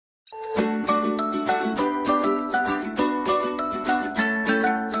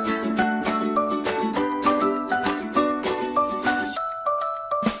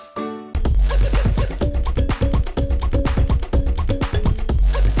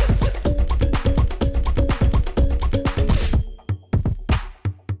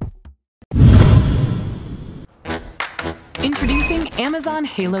Introducing Amazon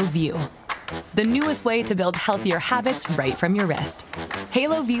Halo View, the newest way to build healthier habits right from your wrist.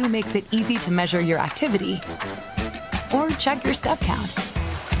 Halo View makes it easy to measure your activity or check your step count.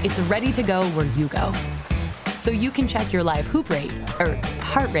 It's ready to go where you go. So you can check your live hoop rate or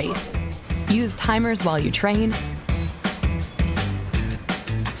heart rate, use timers while you train,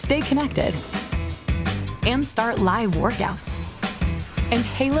 stay connected, and start live workouts. And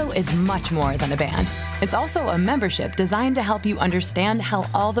Halo is much more than a band. It's also a membership designed to help you understand how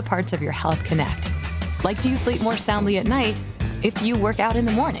all the parts of your health connect. Like, do you sleep more soundly at night if you work out in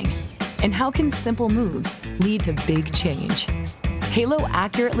the morning? And how can simple moves lead to big change? Halo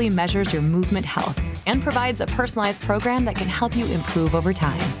accurately measures your movement health and provides a personalized program that can help you improve over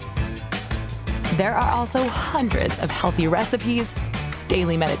time. There are also hundreds of healthy recipes,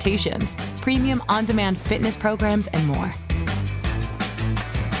 daily meditations, premium on-demand fitness programs, and more.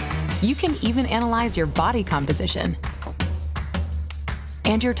 You can even analyze your body composition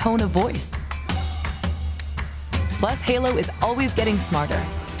and your tone of voice. Plus, Halo is always getting smarter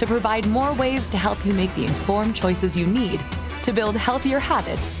to provide more ways to help you make the informed choices you need to build healthier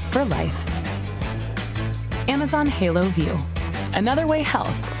habits for life. Amazon Halo View. Another way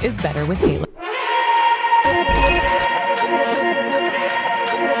health is better with Halo.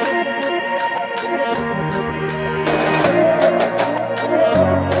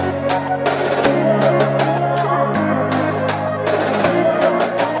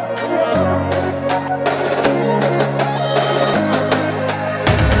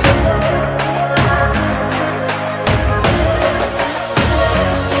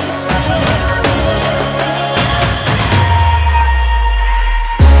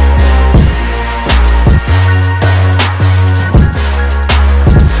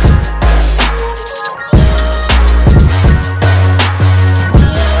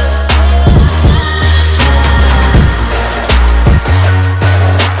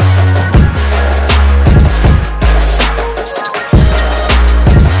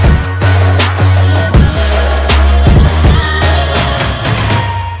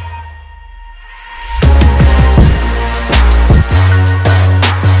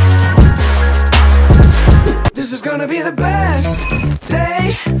 Gonna be the best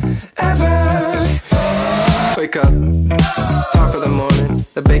day ever. Wake up, top of the morning.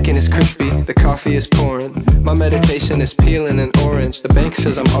 The bacon is crispy, the coffee is pouring. My meditation is peeling an orange. The bank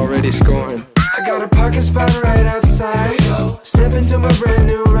says I'm already scoring. I got a parking spot right outside. Step into my brand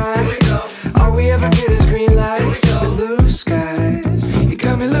new ride. All we ever get is green lights and blue skies. You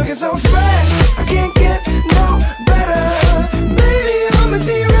got me looking so fresh, I can't get no better. Baby, I'm a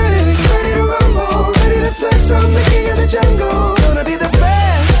T-Rex, ready to rumble, ready to flex. I'm the king of the jungle. Gonna be the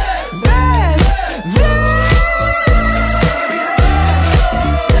best, best, best. Gonna be the best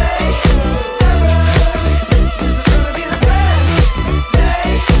day ever. This is gonna be the best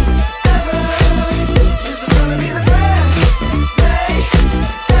day ever. This is gonna be the best day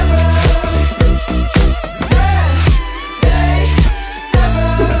ever.